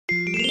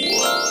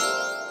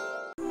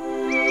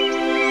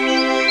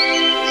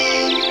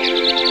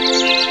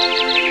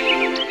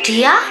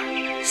Tia,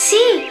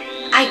 see,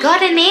 I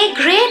got an A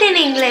grade in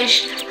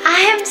English. I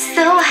am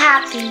so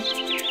happy.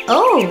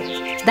 Oh,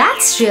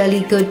 that's really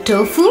good,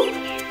 Tofu.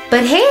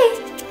 But hey,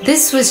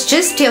 this was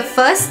just your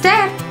first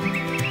step.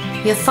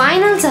 Your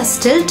finals are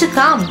still to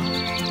come.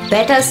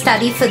 Better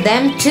study for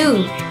them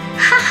too.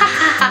 Ha ha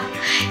ha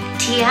ha.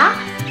 Tia,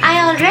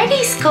 I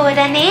already scored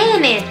an A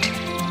in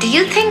it. Do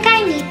you think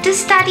I need to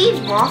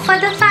study more for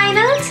the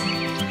finals?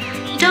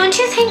 Don't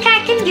you think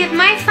I can give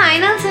my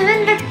finals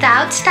even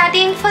without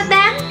studying for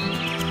them?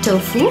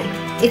 Tofu,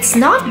 it's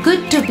not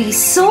good to be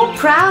so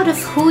proud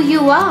of who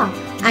you are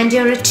and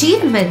your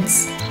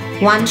achievements.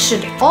 One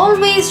should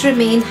always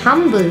remain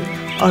humble,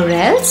 or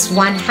else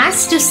one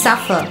has to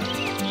suffer.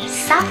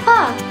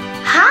 Suffer?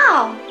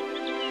 How?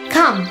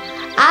 Come,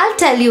 I'll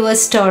tell you a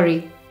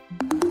story.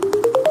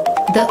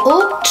 The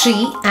Oak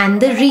Tree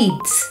and the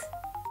Reeds.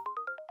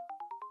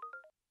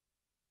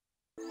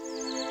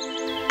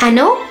 An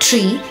oak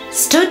tree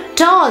stood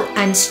tall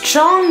and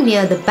strong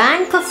near the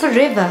bank of a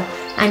river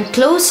and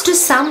close to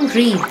some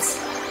reeds.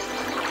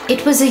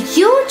 It was a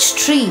huge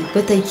tree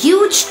with a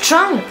huge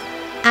trunk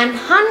and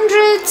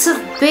hundreds of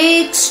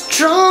big,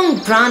 strong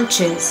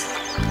branches.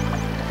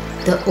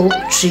 The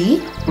oak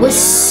tree was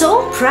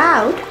so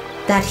proud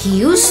that he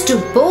used to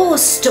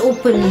boast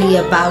openly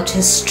about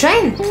his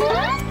strength.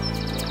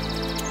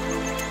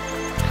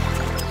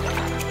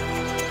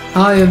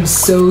 I am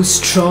so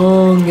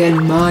strong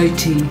and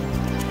mighty.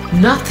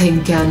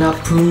 Nothing can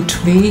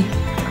uproot me.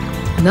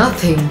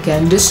 Nothing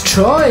can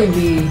destroy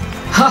me.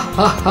 Ha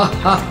ha ha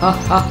ha ha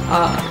ha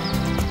ha.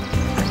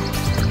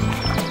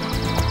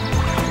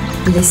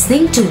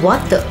 Listening to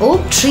what the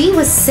oak tree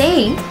was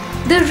saying,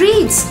 the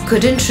reeds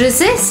couldn't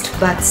resist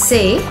but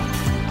say,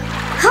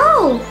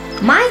 "Oh,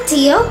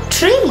 mighty oak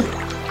tree,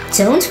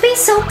 don't be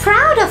so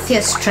proud of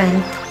your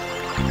strength.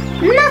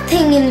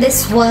 Nothing in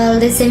this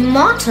world is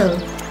immortal.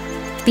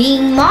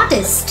 Being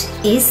modest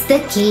is the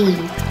key."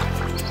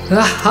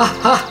 Ha ha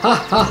ha ha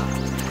ha.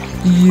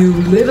 You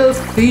little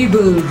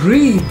feeble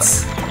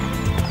reeds.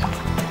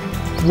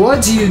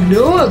 What do you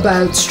know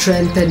about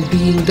strength and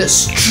being the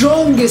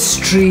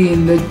strongest tree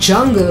in the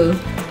jungle?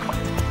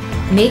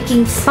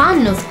 Making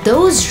fun of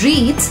those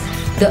reeds,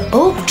 the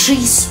oak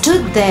tree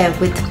stood there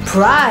with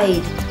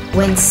pride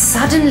when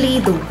suddenly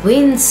the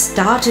wind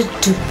started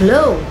to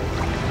blow.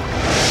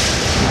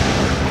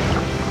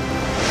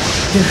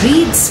 The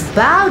reeds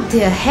bowed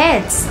their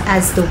heads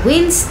as the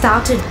wind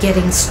started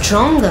getting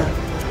stronger.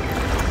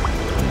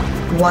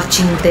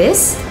 Watching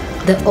this,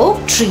 the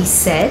oak tree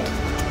said,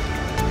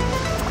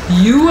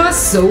 You are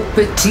so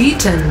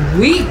petite and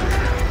weak.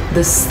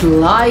 The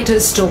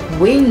slightest of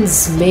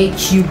winds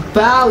make you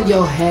bow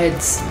your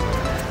heads.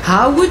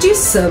 How would you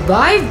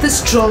survive the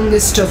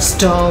strongest of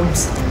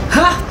storms?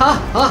 Ha ha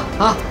ha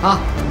ha ha.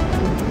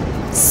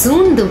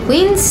 Soon the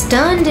winds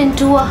turned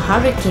into a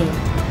hurricane,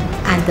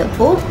 and the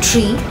oak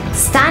tree,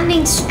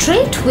 standing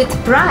straight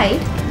with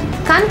pride,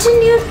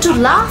 continued to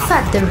laugh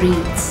at the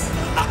reeds.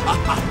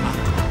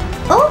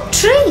 "Oak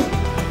tree,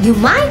 you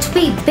might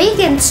be big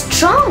and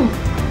strong,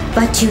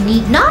 but you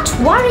need not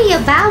worry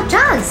about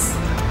us.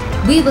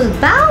 We will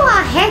bow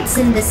our heads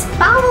in this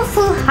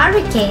powerful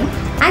hurricane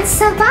and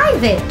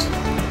survive it.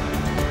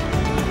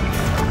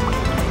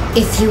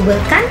 If you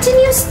will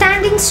continue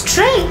standing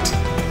straight,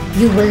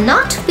 you will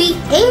not be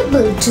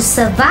able to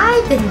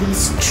survive in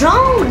these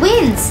strong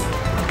winds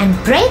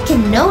and break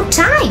in no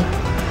time."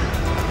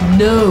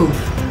 No,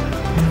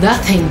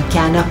 nothing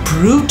can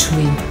uproot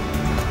me.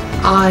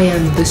 I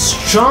am the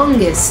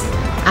strongest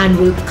and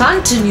will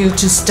continue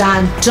to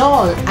stand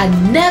tall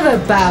and never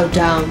bow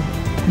down,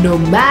 no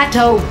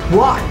matter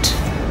what.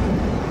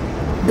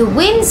 The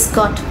winds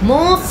got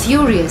more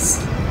furious,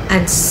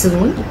 and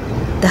soon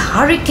the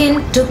hurricane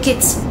took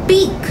its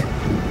peak.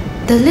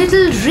 The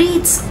little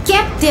reeds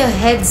kept their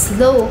heads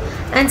low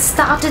and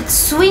started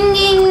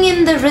swinging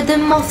in the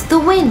rhythm of the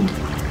wind,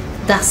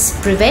 thus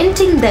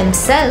preventing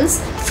themselves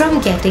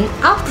from getting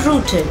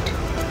uprooted.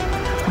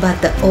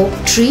 But the oak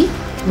tree,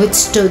 which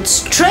stood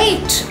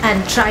straight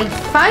and tried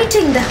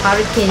fighting the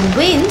hurricane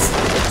winds,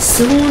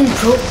 soon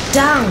broke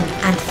down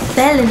and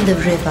fell in the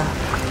river.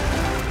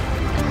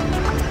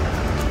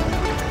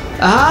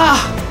 Ah,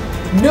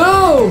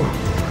 no!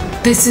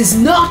 This is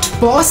not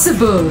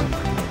possible.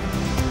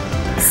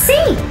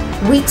 See,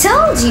 we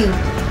told you.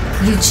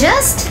 You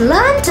just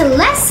learned a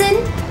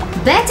lesson.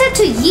 Better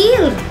to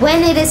yield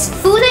when it is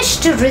foolish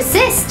to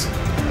resist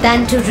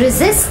than to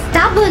resist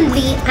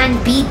stubbornly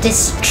and be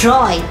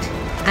destroyed.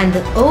 And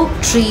the oak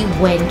tree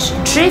went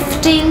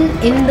drifting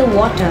in the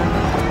water,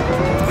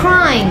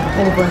 crying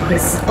over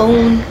his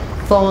own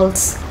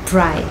false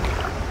pride.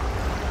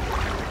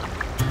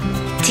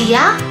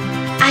 Tia,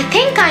 I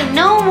think I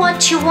know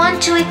what you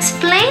want to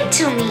explain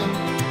to me.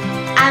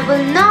 I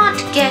will not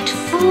get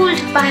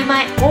fooled by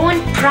my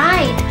own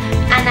pride,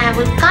 and I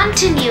will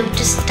continue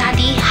to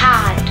study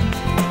hard.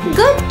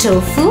 Good,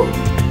 Tofu.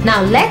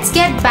 Now let's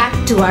get back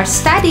to our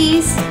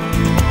studies.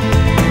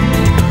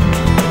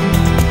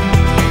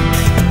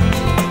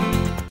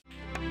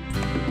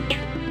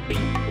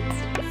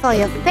 For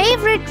your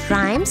favorite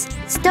rhymes,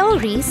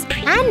 stories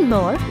and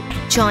more,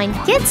 join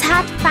Kids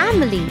Hat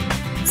family.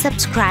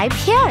 Subscribe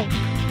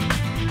here.